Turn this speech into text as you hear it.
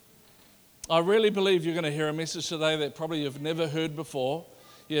I really believe you're going to hear a message today that probably you've never heard before.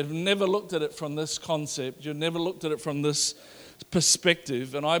 You've never looked at it from this concept. You've never looked at it from this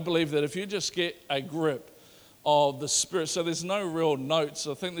perspective. And I believe that if you just get a grip of the Spirit, so there's no real notes.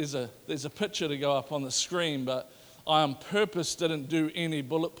 I think there's a picture to go up on the screen, but I on purpose didn't do any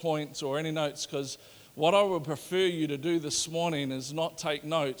bullet points or any notes, because what I would prefer you to do this morning is not take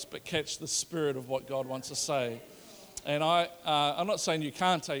notes, but catch the spirit of what God wants to say. And I'm not saying you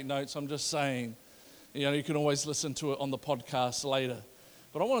can't take notes. I'm just saying, you can always listen to it on the podcast later.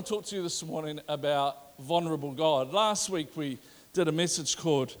 But I want to talk to you this morning about vulnerable God. Last week we did a message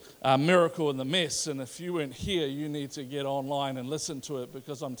called Miracle in the Mess. And if you weren't here, you need to get online and listen to it,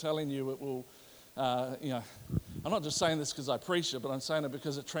 because I'm telling you it will, I'm not just saying this because I preach it, but I'm saying it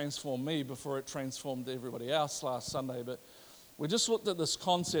because it transformed me before it transformed everybody else last Sunday. But we just looked at this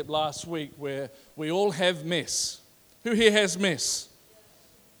concept last week where we all have mess. Who here has mess?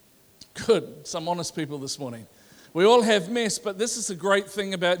 Good. Some honest people this morning. We all have mess, but this is the great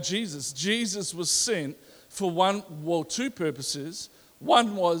thing about Jesus. Jesus was sent for two purposes.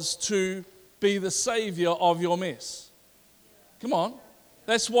 One was to be the Savior of your mess. Come on.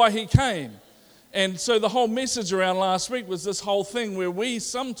 That's why he came. And so the whole message around last week was this whole thing where we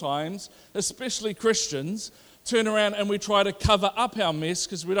sometimes, especially Christians, turn around and we try to cover up our mess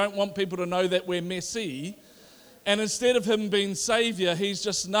because we don't want people to know that we're messy. And instead of him being Savior, he's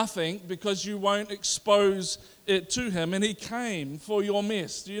just nothing, because you won't expose it to him. And he came for your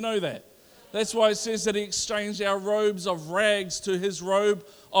mess. Do you know that? That's why it says that he exchanged our robes of rags to his robe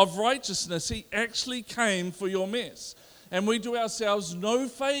of righteousness. He actually came for your mess. And we do ourselves no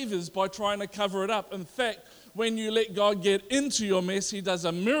favors by trying to cover it up. In fact, when you let God get into your mess, he does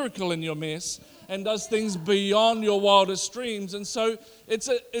a miracle in your mess and does things beyond your wildest dreams. And so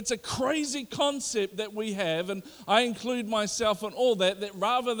it's a crazy concept that we have, and I include myself in all that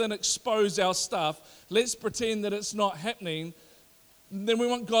rather than expose our stuff, let's pretend that it's not happening. Then we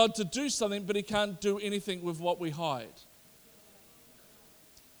want God to do something, but he can't do anything with what we hide.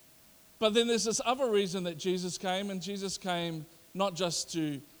 But then there's this other reason that Jesus came, and Jesus came not just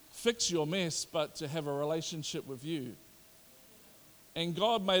to fix your mess, but to have a relationship with you. And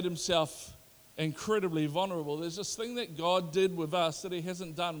God made himself incredibly vulnerable. There's this thing that God did with us that he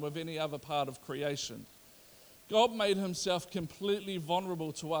hasn't done with any other part of creation. God made himself completely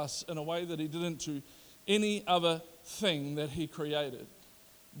vulnerable to us in a way that he didn't to any other thing that he created.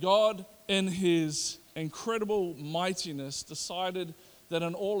 God, in his incredible mightiness, decided that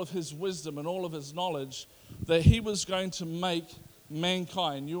in all of his wisdom and all of his knowledge, that he was going to make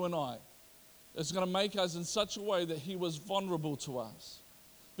mankind, you and I, is going to make us in such a way that he was vulnerable to us.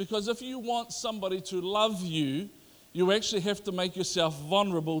 Because if you want somebody to love you, you actually have to make yourself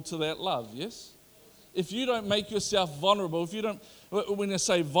vulnerable to that love, yes? If you don't make yourself vulnerable, when I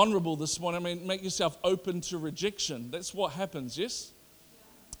say vulnerable this morning, I mean make yourself open to rejection. That's what happens, yes?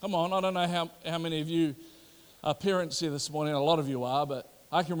 Come on, I don't know how many of you are parents here this morning. A lot of you are, but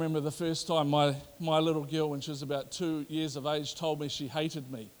I can remember the first time my little girl, when she was about 2 years of age, told me she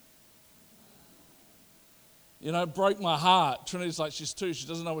hated me. It broke my heart. Trinity's like, she's 2. She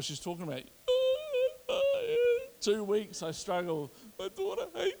doesn't know what she's talking about. 2 weeks I struggle. My daughter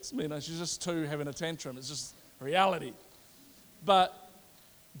hates me. No, she's just 2 having a tantrum. It's just reality. But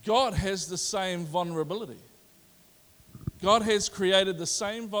God has the same vulnerability. God has created the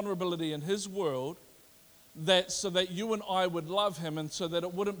same vulnerability in his world so that you and I would love him, and so that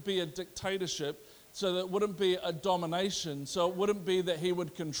it wouldn't be a dictatorship, so that it wouldn't be a domination, so it wouldn't be that he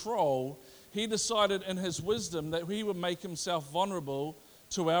would control. He decided in his wisdom that he would make himself vulnerable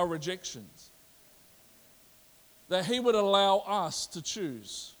to our rejections. That he would allow us to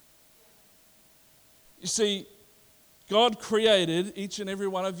choose. You see, God created each and every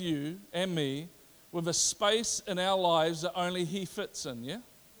one of you and me with a space in our lives that only he fits in, yeah?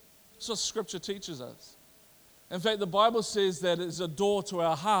 That's what Scripture teaches us. In fact, the Bible says that it's a door to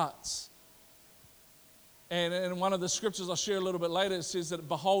our hearts. And in one of the scriptures I'll share a little bit later, it says that,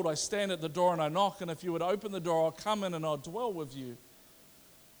 behold, I stand at the door and I knock, and if you would open the door, I'll come in and I'll dwell with you.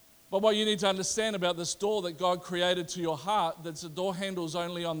 But what you need to understand about this door that God created to your heart, that the door handle's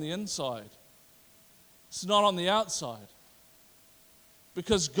only on the inside. It's not on the outside.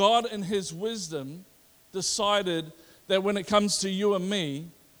 Because God in his wisdom decided that when it comes to you and me,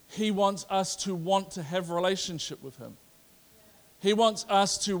 he wants us to want to have a relationship with him. He wants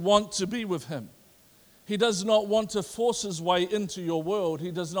us to want to be with him. He does not want to force his way into your world.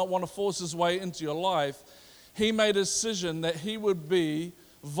 He does not want to force his way into your life. He made a decision that he would be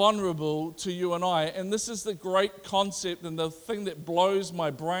vulnerable to you and I. And this is the great concept and the thing that blows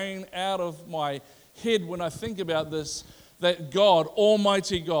my brain out of my head when I think about this, that God,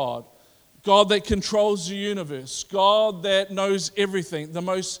 Almighty God, God that controls the universe, God that knows everything, the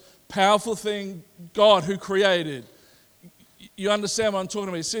most powerful thing, God who created. You understand what I'm talking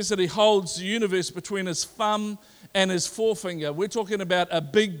about? It says that he holds the universe between his thumb and his forefinger. We're talking about a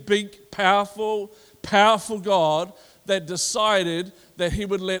big, powerful God that decided that he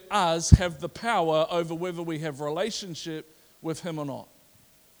would let us have the power over whether we have relationship with him or not.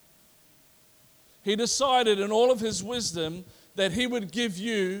 He decided in all of his wisdom that he would give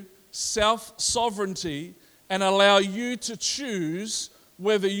you self-sovereignty and allow you to choose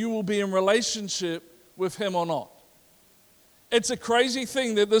whether you will be in relationship with him or not. It's a crazy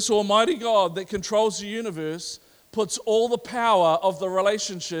thing that this almighty God that controls the universe puts all the power of the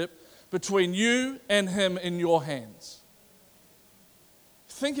relationship between you and him in your hands.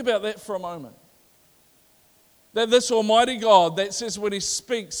 Think about that for a moment. That this almighty God that says when he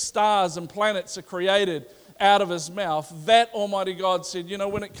speaks, stars and planets are created out of his mouth, that almighty God said, you know,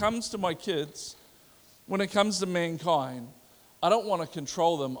 when it comes to my kids, when it comes to mankind, I don't want to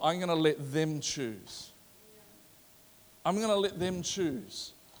control them. I'm going to let them choose. I'm going to let them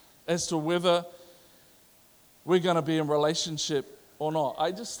choose as to whether we're going to be in relationship or not.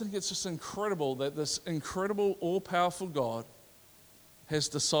 I just think it's just incredible that this incredible, all-powerful God has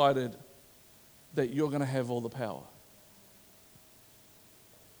decided that you're going to have all the power.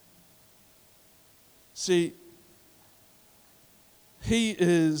 See, he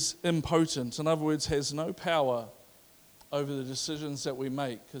is impotent. In other words, has no power over the decisions that we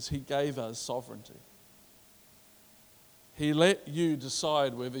make because he gave us sovereignty. He let you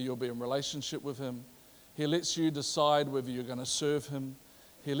decide whether you'll be in relationship with him. He lets you decide whether you're going to serve him.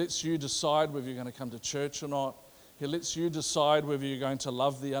 He lets you decide whether you're going to come to church or not. He lets you decide whether you're going to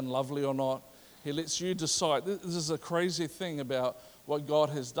love the unlovely or not. He lets you decide. This is a crazy thing about what God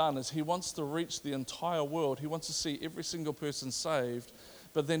has done is he wants to reach the entire world. He wants to see every single person saved,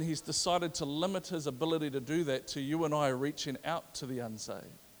 but then he's decided to limit his ability to do that to you and I reaching out to the unsaved.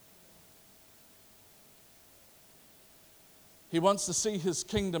 He wants to see his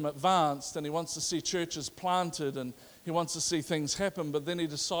kingdom advanced, and he wants to see churches planted, and he wants to see things happen, but then he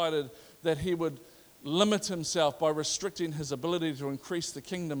decided that he would limit himself by restricting his ability to increase the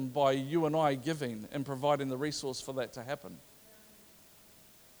kingdom by you and I giving and providing the resource for that to happen.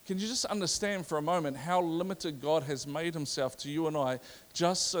 Can you just understand for a moment how limited God has made himself to you and I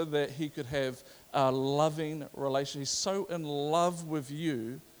just so that he could have a loving relationship? He's so in love with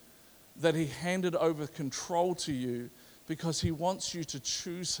you that he handed over control to you because he wants you to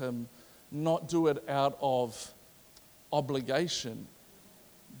choose him, not do it out of obligation,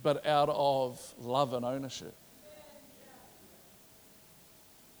 but out of love and ownership.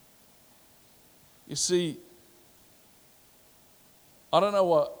 You see, I don't know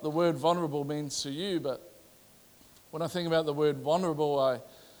what the word vulnerable means to you, but when I think about the word vulnerable, I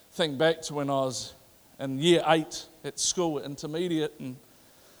think back to when I was in year 8 at school, at intermediate, and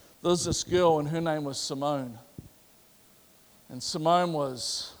there was this girl, and her name was Simone. And Simone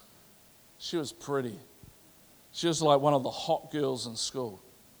she was pretty. She was like one of the hot girls in school.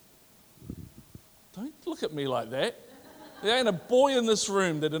 Don't look at me like that. There ain't a boy in this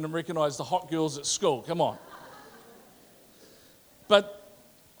room that didn't recognize the hot girls at school. Come on. But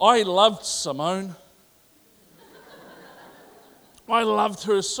I loved Simone. I loved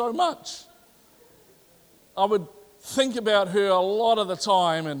her so much. I would think about her a lot of the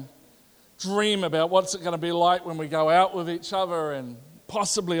time and dream about what's it going to be like when we go out with each other and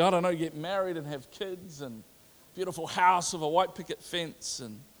possibly, I don't know, get married and have kids and beautiful house with a white picket fence.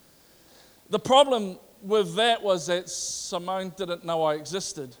 And the problem with that was that Simone didn't know I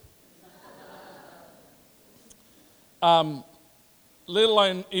existed. Let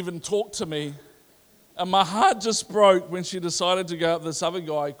alone even talk to me. And my heart just broke when she decided to go out with this other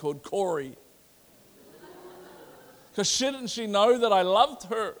guy called Corey. Because shouldn't she know that I loved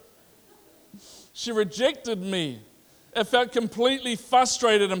her? She rejected me. I felt completely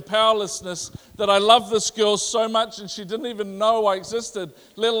frustrated and powerlessness that I loved this girl so much and she didn't even know I existed,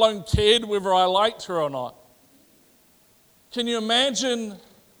 let alone cared whether I liked her or not. Can you imagine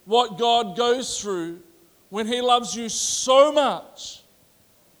what God goes through when he loves you so much,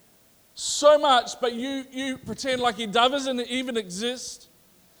 but you pretend like he doesn't even exist?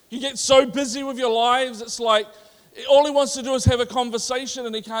 You get so busy with your lives, it's like all he wants to do is have a conversation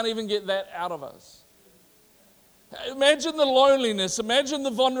and he can't even get that out of us. Imagine the loneliness, imagine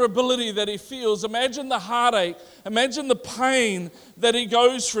the vulnerability that he feels, imagine the heartache, imagine the pain that he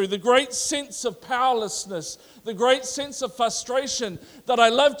goes through, the great sense of powerlessness, the great sense of frustration that I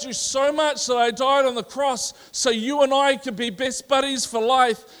loved you so much that I died on the cross so you and I could be best buddies for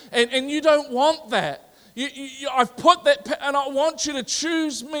life, and you don't want that. I've put that, and I want you to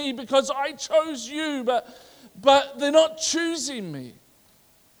choose me because I chose you, but they're not choosing me.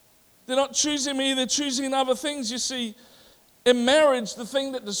 They're not choosing me, they're choosing other things. You see, in marriage, the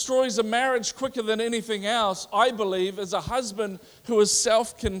thing that destroys a marriage quicker than anything else, I believe, is a husband who is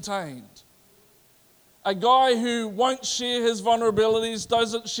self-contained. A guy who won't share his vulnerabilities,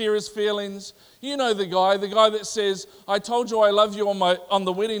 doesn't share his feelings. You know the guy that says, I told you I love you on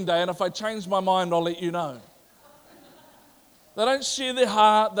the wedding day, and if I change my mind, I'll let you know. They don't share their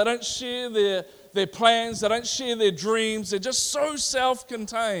heart, they don't share their plans, they don't share their dreams. They're just so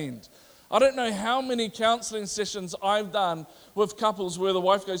self-contained. I don't know how many counseling sessions I've done with couples where the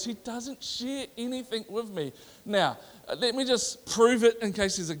wife goes, he doesn't share anything with me. Now, let me just prove it in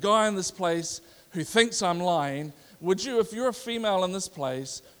case there's a guy in this place who thinks I'm lying. Would you, if you're a female in this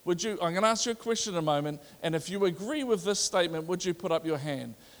place, I'm going to ask you a question in a moment, and if you agree with this statement, would you put up your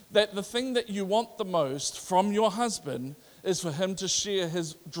hand? That the thing that you want the most from your husband is for him to share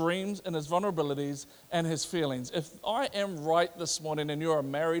his dreams and his vulnerabilities and his feelings. If I am right this morning and you're a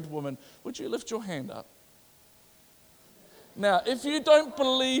married woman, would you lift your hand up? Now, if you don't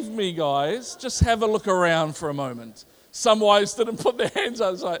believe me, guys, just have a look around for a moment. Some wives didn't put their hands up.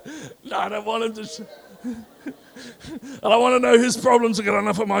 I was like, no, I don't want him to. I don't want to know his problems. I've got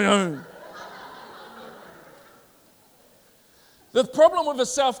enough of my own. The problem with a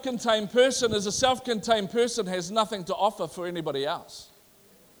self-contained person is a self-contained person has nothing to offer for anybody else.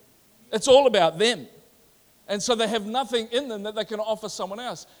 It's all about them. And so they have nothing in them that they can offer someone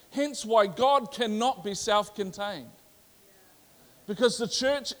else. Hence why God cannot be self-contained. Because the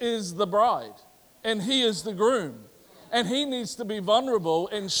church is the bride and he is the groom. And he needs to be vulnerable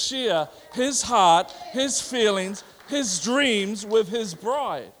and share his heart, his feelings, his dreams with his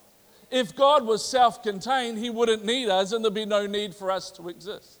bride. If God was self-contained, he wouldn't need us and there'd be no need for us to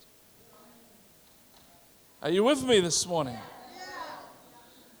exist. Are you with me this morning?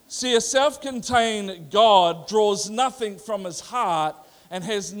 See, a self-contained God draws nothing from his heart and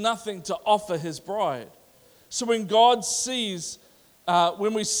has nothing to offer his bride. So when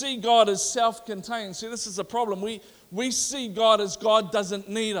we see God as self-contained, see, this is a problem. We see God as God doesn't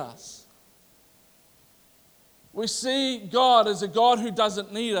need us. We see God as a God who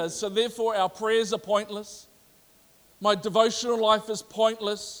doesn't need us, so therefore our prayers are pointless. My devotional life is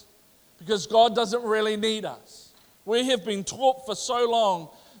pointless because God doesn't really need us. We have been taught for so long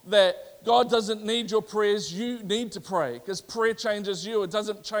that God doesn't need your prayers, you need to pray because prayer changes you. It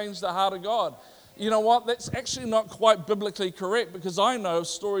doesn't change the heart of God. You know what? That's actually not quite biblically correct because I know of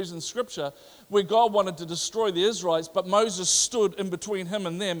stories in Scripture where God wanted to destroy the Israelites, but Moses stood in between him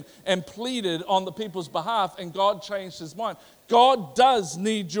and them and pleaded on the people's behalf, and God changed his mind. God does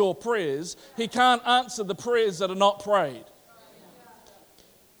need your prayers. He can't answer the prayers that are not prayed.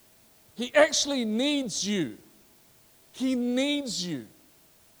 He actually needs you. He needs you.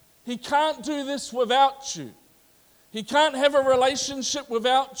 He can't do this without you. He can't have a relationship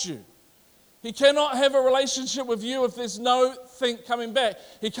without you. He cannot have a relationship with you if there's no thing coming back.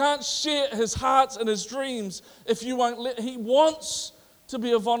 He can't share his hearts and his dreams if you won't let. He wants to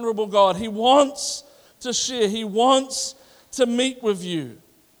be a vulnerable God. He wants to share. He wants to meet with you.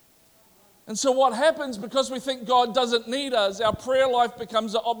 And so what happens, because we think God doesn't need us, our prayer life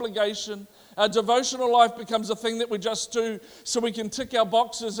becomes an obligation. Our devotional life becomes a thing that we just do so we can tick our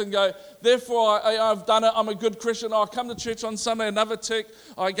boxes and go, therefore I've done it, I'm a good Christian. I come to church on Sunday, another tick.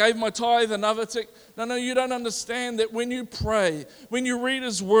 I gave my tithe, another tick. No, you don't understand that when you pray, when you read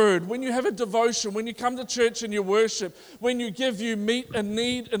his word, when you have a devotion, when you come to church and you worship, when you give, you meet a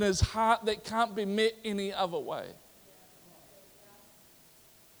need in his heart that can't be met any other way.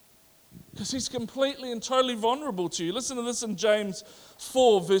 Because he's completely and totally vulnerable to you. Listen to this in James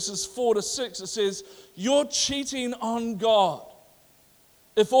 4, verses 4 to 6. It says, you're cheating on God.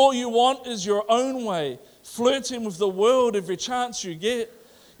 If all you want is your own way, flirting with the world every chance you get,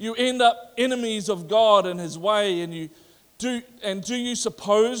 you end up enemies of God and his way. And do you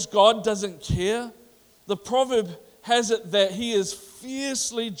suppose God doesn't care? The proverb has it that he is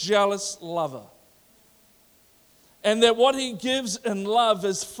fiercely jealous lover. And that what he gives in love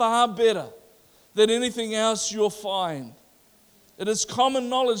is far better than anything else you'll find. It is common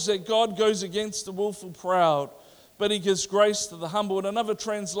knowledge that God goes against the willful proud, but he gives grace to the humble. In another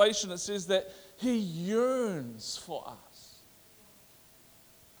translation, it says that he yearns for us.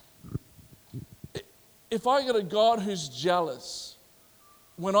 If I got a God who's jealous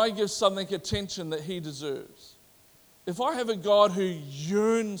when I give something attention that he deserves, if I have a God who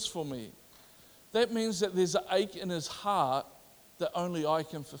yearns for me, that means that there's an ache in his heart that only I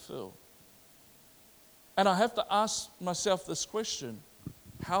can fulfill. And I have to ask myself this question: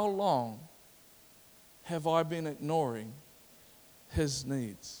 how long have I been ignoring his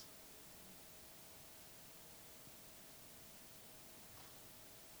needs?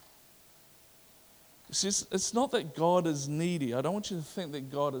 See, it's not that God is needy. I don't want you to think that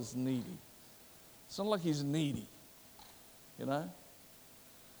God is needy. It's not like he's needy, you know?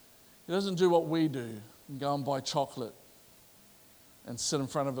 He doesn't do what we do and go and buy chocolate and sit in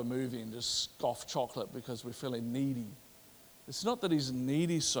front of a movie and just scoff chocolate because we're feeling needy. It's not that he's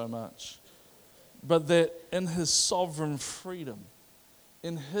needy so much, but that in his sovereign freedom,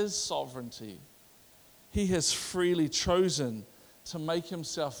 in his sovereignty, he has freely chosen to make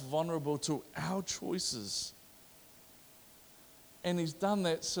himself vulnerable to our choices. And he's done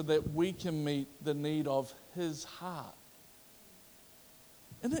that so that we can meet the need of his heart.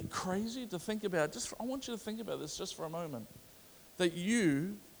 Isn't it crazy to think about? I want you to think about this just for a moment. That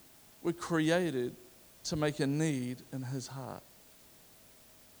you were created to make a need in his heart.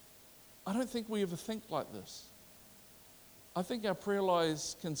 I don't think we ever think like this. I think our prayer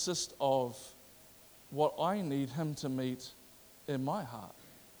lives consist of what I need him to meet in my heart.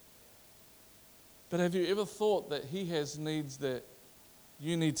 But have you ever thought that he has needs that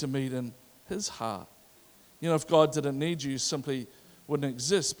you need to meet in his heart? You know, if God didn't need you, you simply wouldn't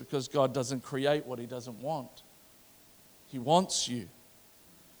exist, because God doesn't create what he doesn't want. He wants you.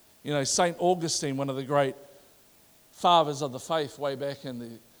 You know, St. Augustine, one of the great fathers of the faith way back in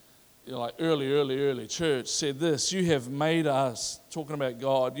the early church, said this: you have made us, talking about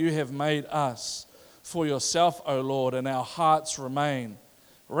God, you have made us for yourself, O Lord, and our hearts remain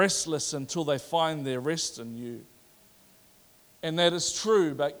restless until they find their rest in you. And that is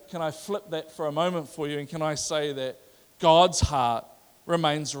true, but can I flip that for a moment for you, and can I say that God's heart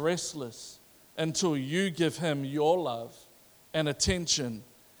remains restless until you give him your love and attention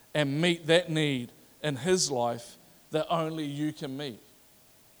and meet that need in his life that only you can meet.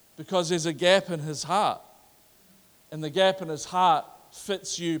 Because there's a gap in his heart, and the gap in his heart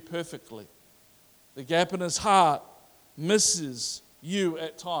fits you perfectly. The gap in his heart misses you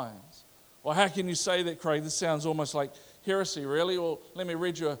at times. Well, how can you say that, Craig? This sounds almost like heresy, really? Well, let me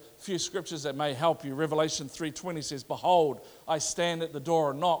read you a few scriptures that may help you. Revelation 3:20 says, behold, I stand at the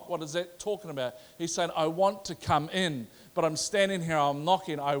door and knock. What is that talking about? He's saying, I want to come in, but I'm standing here, I'm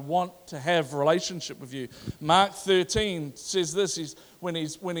knocking. I want to have a relationship with you. Mark 13 says this, when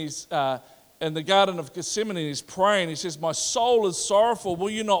he's in the Garden of Gethsemane, he's praying. He says, my soul is sorrowful. Will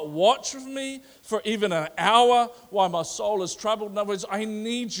you not watch with me for even an hour while my soul is troubled? In other words, I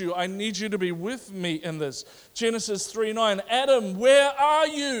need you. I need you to be with me in this. Genesis 3:9, Adam, where are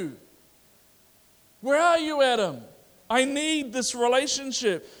you? Where are you, Adam? I need this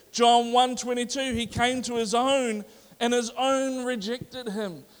relationship. John 1:22, he came to his own, and his own rejected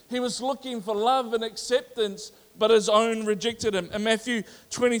him. He was looking for love and acceptance, but his own rejected him. In Matthew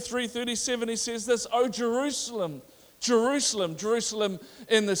 23:37, he says this, O Jerusalem, Jerusalem, Jerusalem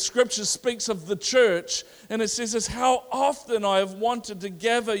in the scripture speaks of the church, and it says this, how often I have wanted to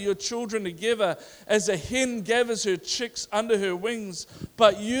gather your children together as a hen gathers her chicks under her wings,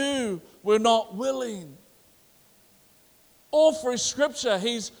 but you were not willing. All through scripture,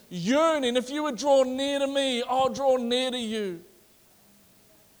 he's yearning. If you would draw near to me, I'll draw near to you.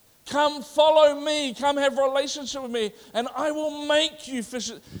 Come follow me, come have a relationship with me, and I will make you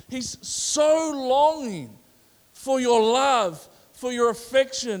fishers. He's so longing for your love, for your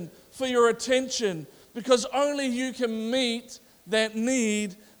affection, for your attention, because only you can meet that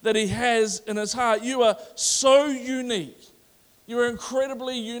need that he has in his heart. You are so unique. You are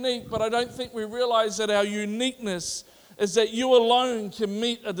incredibly unique, but I don't think we realize that our uniqueness is that you alone can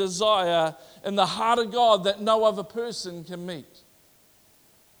meet a desire in the heart of God that no other person can meet.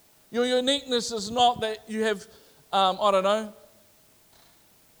 Your uniqueness is not that you have,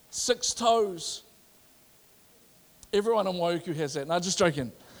 6 toes. Everyone in Waiuku has that. No, just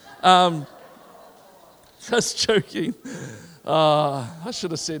joking. Just joking. I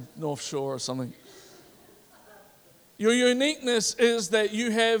should have said North Shore or something. Your uniqueness is that you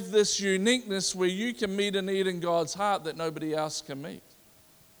have this uniqueness where you can meet a need in God's heart that nobody else can meet.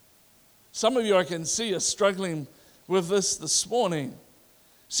 Some of you I can see are struggling with this morning.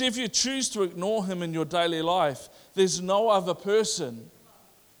 See, if you choose to ignore him in your daily life, there's no other person.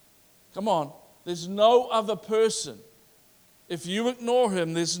 Come on, there's no other person. If you ignore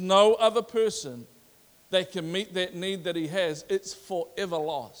him, there's no other person that can meet that need that he has. It's forever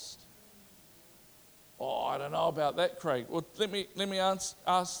lost. Oh, I don't know about that, Craig. Well, let me ask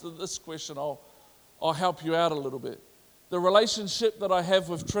this question. I'll help you out a little bit. The relationship that I have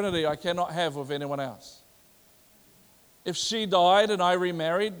with Trinity, I cannot have with anyone else. If she died and I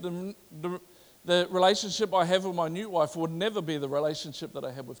remarried, the relationship I have with my new wife would never be the relationship that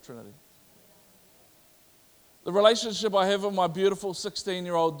I have with Trinity. The relationship I have with my beautiful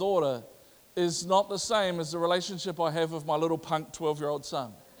 16-year-old daughter is not the same as the relationship I have with my little punk 12-year-old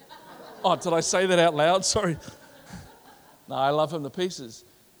son. Oh, did I say that out loud? Sorry. No, I love him to pieces.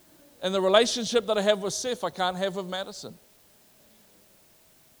 And the relationship that I have with Seth, I can't have with Madison.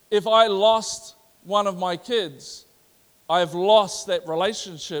 If I lost one of my kids, I've lost that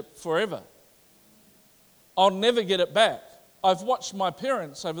relationship forever. I'll never get it back. I've watched my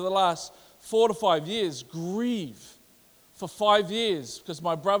parents over the last 4 to 5 years grieve for 5 years because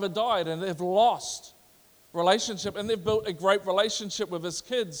my brother died, and they've lost relationship, and they've built a great relationship with his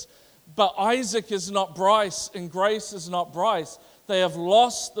kids. But Isaac is not Bryce, and Grace is not Bryce. They have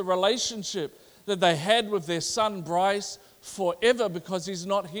lost the relationship that they had with their son Bryce forever because he's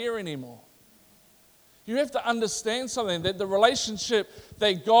not here anymore. You have to understand something, that the relationship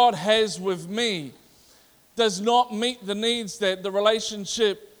that God has with me does not meet the needs that the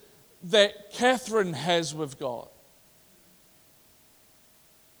relationship that Catherine has with God,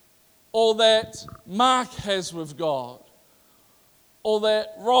 or that Mark has with God, or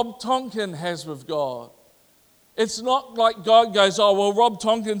that Rob Tonkin has with God. It's not like God goes, oh, well, Rob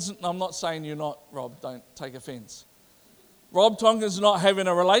Tonkin's, I'm not saying you're not, Rob, don't take offense. Rob Tonkin's not having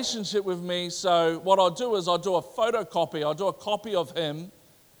a relationship with me, so what I'll do is I'll do a photocopy, I'll do a copy of him,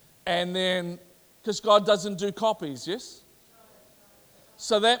 and then, because God doesn't do copies, yes?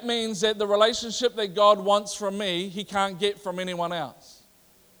 So that means that the relationship that God wants from me, He can't get from anyone else.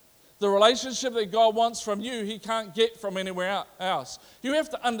 The relationship that God wants from you, He can't get from anywhere else. You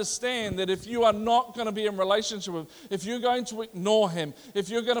have to understand that if you are not going to be in relationship with Him, if you're going to ignore Him, if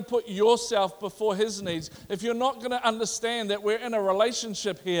you're going to put yourself before His needs, if you're not going to understand that we're in a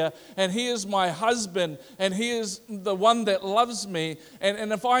relationship here and He is my husband and He is the one that loves me,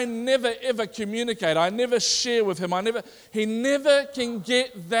 and if I never ever communicate, I never share with Him, He never can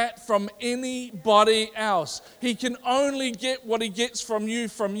get that from anybody else. He can only get what He gets from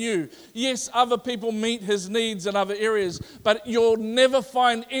you. Yes, other people meet His needs in other areas, but you'll never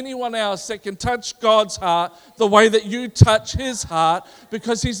find anyone else that can touch God's heart the way that you touch His heart,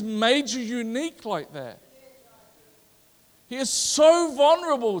 because He's made you unique like that. He is so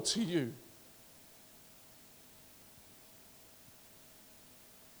vulnerable to you.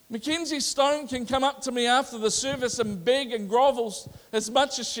 Mackenzie Stone can come up to me after the service and beg and grovel as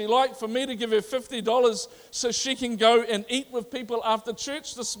much as she likes for me to give her $50 so she can go and eat with people after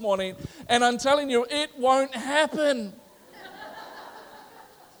church this morning. And I'm telling you, it won't happen.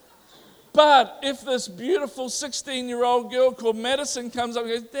 But if this beautiful 16-year-old girl called Madison comes up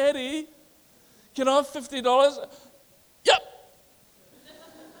and goes, Daddy, can I have $50? Yep.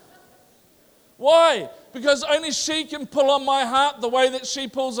 Why? Because only she can pull on my heart the way that she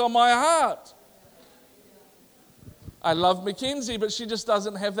pulls on my heart. I love Mackenzie, but she just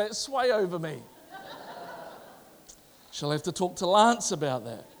doesn't have that sway over me. She'll have to talk to Lance about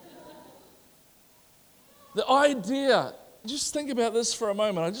that. The idea, just think about this for a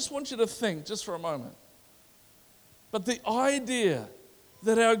moment. I just want you to think just for a moment. But the idea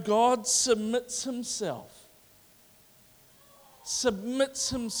that our God submits Himself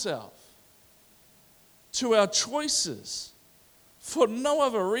to our choices for no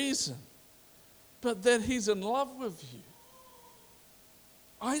other reason but that He's in love with you.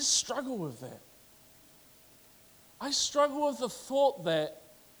 I struggle with that. I struggle with the thought that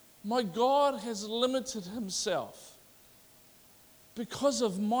my God has limited Himself because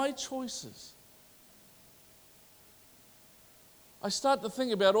of my choices. I start to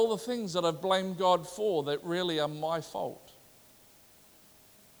think about all the things that I've blamed God for that really are my fault.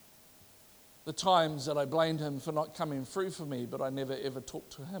 The times that I blamed Him for not coming through for me, but I never ever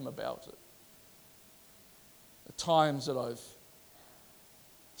talked to Him about it. The times that I've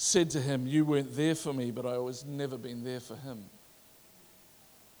said to Him, you weren't there for me, but I was never been there for Him.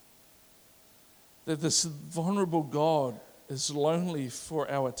 That this vulnerable God is lonely for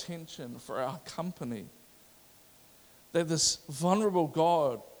our attention, for our company. That this vulnerable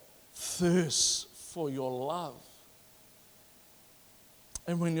God thirsts for your love.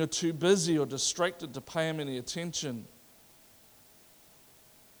 And when you're too busy or distracted to pay Him any attention,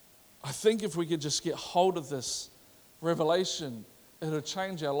 I think if we could just get hold of this revelation, it'll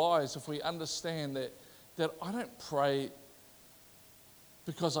change our lives if we understand that I don't pray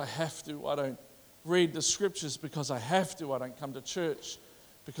because I have to. I don't read the scriptures because I have to. I don't come to church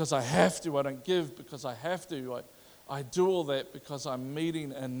because I have to. I don't give because I have to. I do all that because I'm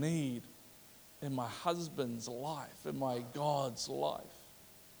meeting a need in my husband's life, in my God's life.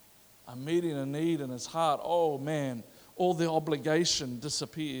 I'm meeting a need in his heart. Oh man, all the obligation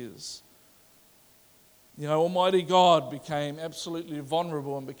disappears. You know, Almighty God became absolutely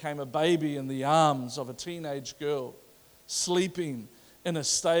vulnerable and became a baby in the arms of a teenage girl, sleeping in a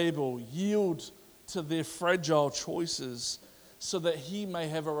stable, yield to their fragile choices so that He may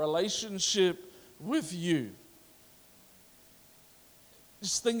have a relationship with you.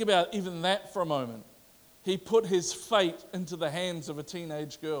 Just think about even that for a moment. He put His fate into the hands of a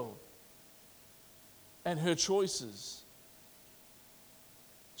teenage girl and her choices,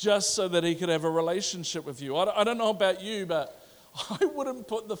 just so that He could have a relationship with you. I don't know about you, but I wouldn't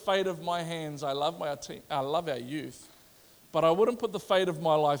put the fate of my hands. I love our youth, but I wouldn't put the fate of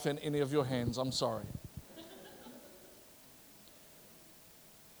my life in any of your hands. I'm sorry.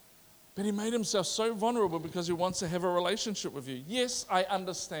 But He made Himself so vulnerable because He wants to have a relationship with you. Yes, I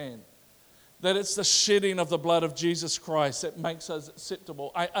understand that it's the shedding of the blood of Jesus Christ that makes us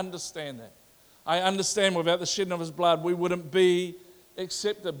acceptable. I understand that. I understand without the shedding of His blood, we wouldn't be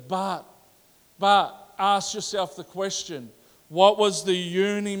accepted. But ask yourself the question, what was the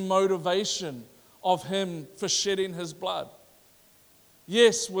yearning motivation of Him for shedding His blood?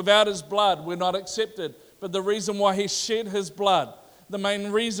 Yes, without His blood, we're not accepted. But the reason why He shed His blood, the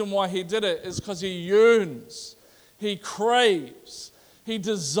main reason why He did it is because He yearns, He craves, He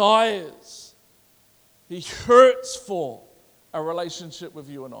desires, He hurts for a relationship with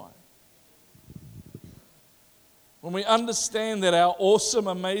you and I. When we understand that our awesome,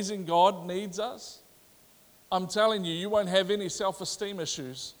 amazing God needs us, I'm telling you, you won't have any self-esteem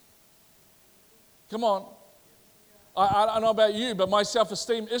issues. Come on. I don't know about you, but my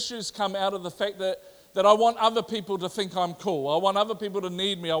self-esteem issues come out of the fact that I want other people to think I'm cool. I want other people to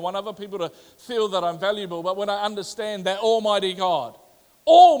need me. I want other people to feel that I'm valuable. But when I understand that Almighty God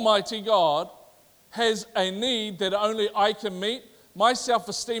has a need that only I can meet, my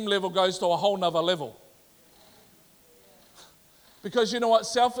self-esteem level goes to a whole nother level. Because you know what?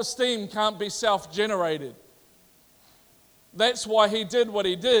 Self-esteem can't be self-generated. That's why He did what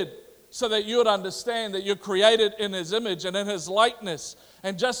He did, so that you would understand that you're created in His image and in His likeness.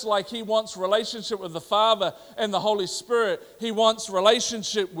 And just like He wants relationship with the Father and the Holy Spirit, He wants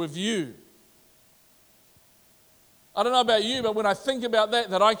relationship with you. I don't know about you, but when I think about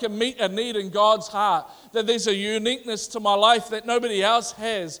that I can meet a need in God's heart, that there's a uniqueness to my life that nobody else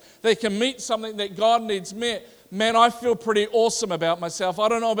has, that can meet something that God needs met, man, I feel pretty awesome about myself. I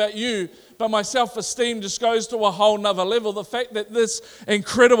don't know about you, but my self-esteem just goes to a whole nother level. The fact that this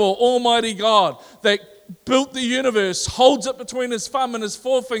incredible Almighty God that built the universe, holds it between His thumb and His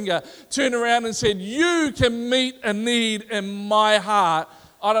forefinger, turned around and said, you can meet a need in my heart.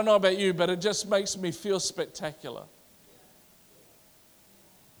 I don't know about you, but it just makes me feel spectacular.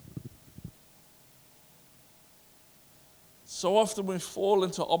 So often we fall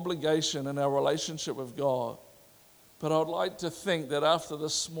into obligation in our relationship with God. But I'd like to think that after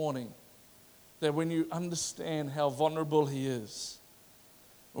this morning, that when you understand how vulnerable He is,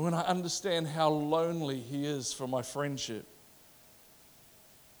 when I understand how lonely He is for my friendship,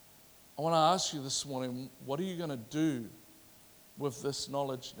 I want to ask you this morning, what are you going to do with this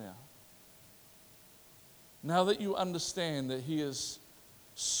knowledge now? Now that you understand that He is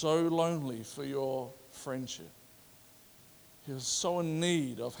so lonely for your friendship, He is so in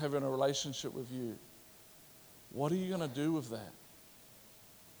need of having a relationship with you, what are you going to do with that?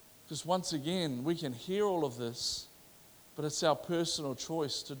 Because once again, we can hear all of this, but it's our personal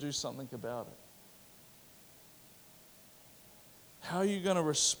choice to do something about it. How are you going to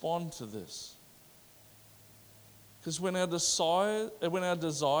respond to this? Because when our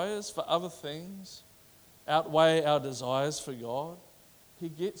desires for other things outweigh our desires for God, He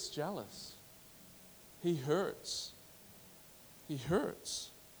gets jealous. He hurts. He hurts.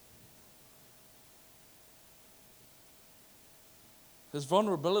 His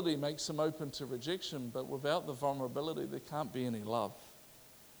vulnerability makes Him open to rejection, but without the vulnerability, there can't be any love.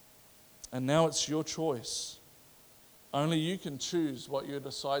 And now it's your choice. Only you can choose what you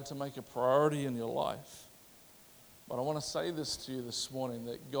decide to make a priority in your life. But I want to say this to you this morning,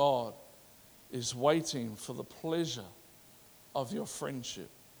 that God is waiting for the pleasure of your friendship,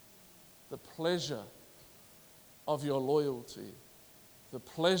 the pleasure of your loyalty, the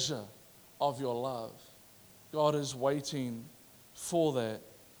pleasure of your love. God is waiting for that.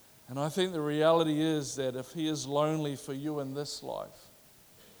 And I think the reality is that if He is lonely for you in this life,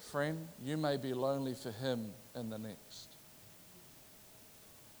 friend, you may be lonely for Him in the next.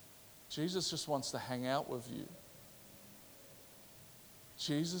 Jesus just wants to hang out with you.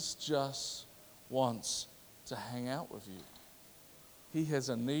 Jesus just wants to hang out with you. He has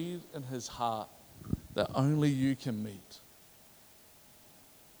a need in His heart that only you can meet.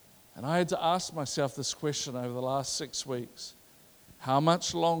 And I had to ask myself this question over the last 6 weeks. How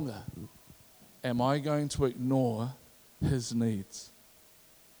much longer am I going to ignore his needs?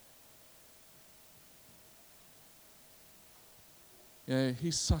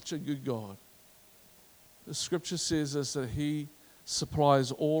 He's such a good God. The scripture says is that he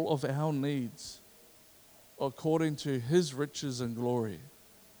supplies all of our needs according to his riches and glory.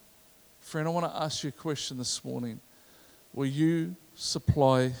 Friend, I want to ask you a question this morning. Will you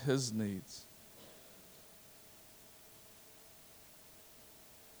supply his needs?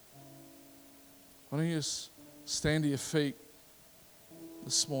 Why don't you just stand to your feet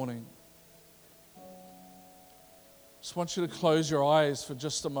this morning? Just want you to close your eyes for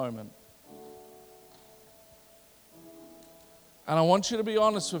just a moment. And I want you to be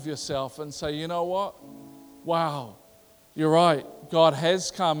honest with yourself and say, you know what? Wow, you're right. God has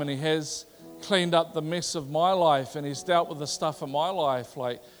come and he has cleaned up the mess of my life and he's dealt with the stuff in my life.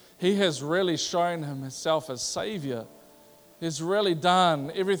 Like, he has really shown himself as Savior. He's really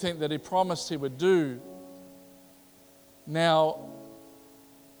done everything that he promised he would do. Now,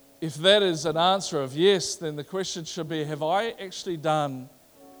 if that is an answer of yes, then the question should be, have I actually done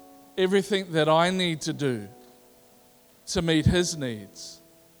everything that I need to do to meet his needs?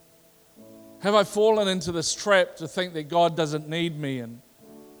 Have I fallen into this trap to think that God doesn't need me, and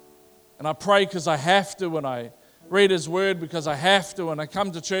I pray because I have to, and I read his word because I have to, and I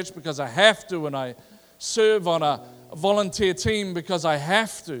come to church because I have to, and I serve on a volunteer team because I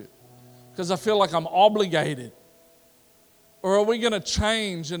have to, because I feel like I'm obligated? Or are we going to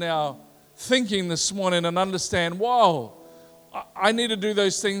change in our thinking this morning and understand, whoa, I need to do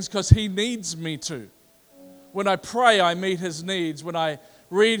those things because he needs me to. When I pray, I meet his needs. When I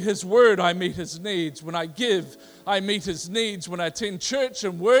read his word, I meet his needs. When I give, I meet his needs. When I attend church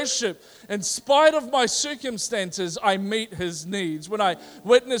and worship, in spite of my circumstances, I meet his needs. When I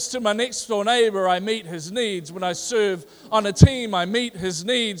witness to my next door neighbor, I meet his needs. When I serve on a team, I meet his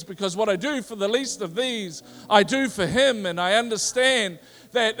needs, because what I do for the least of these, I do for him. And I understand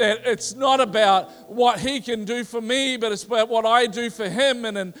that it's not about what he can do for me, but it's about what I do for him.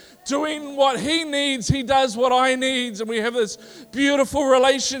 And in doing what he needs, he does what I need. And we have this beautiful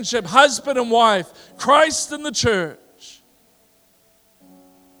relationship, husband and wife, Christ and the church.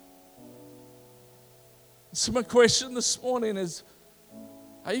 So my question this morning is,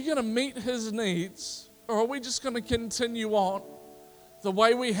 are you going to meet his needs, or are we just going to continue on the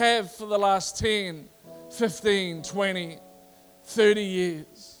way we have for the last 10, 15, 20, 30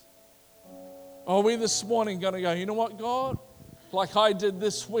 years? Or are we this morning going to go, you know what, God? Like I did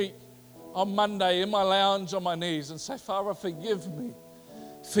this week on Monday in my lounge on my knees, and say, Father, forgive me.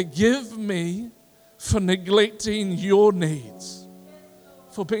 Forgive me for neglecting your needs,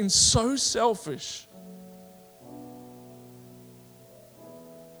 for being so selfish.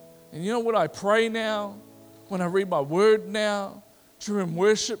 And you know what I pray now? When I read my word now, during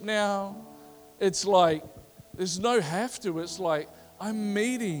worship now, it's like, there's no have to. It's like I'm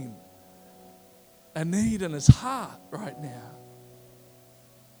meeting a need in his heart right now.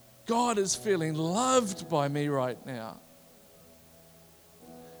 God is feeling loved by me right now.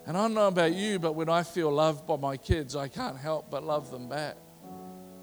 And I don't know about you, but when I feel loved by my kids, I can't help but love them back.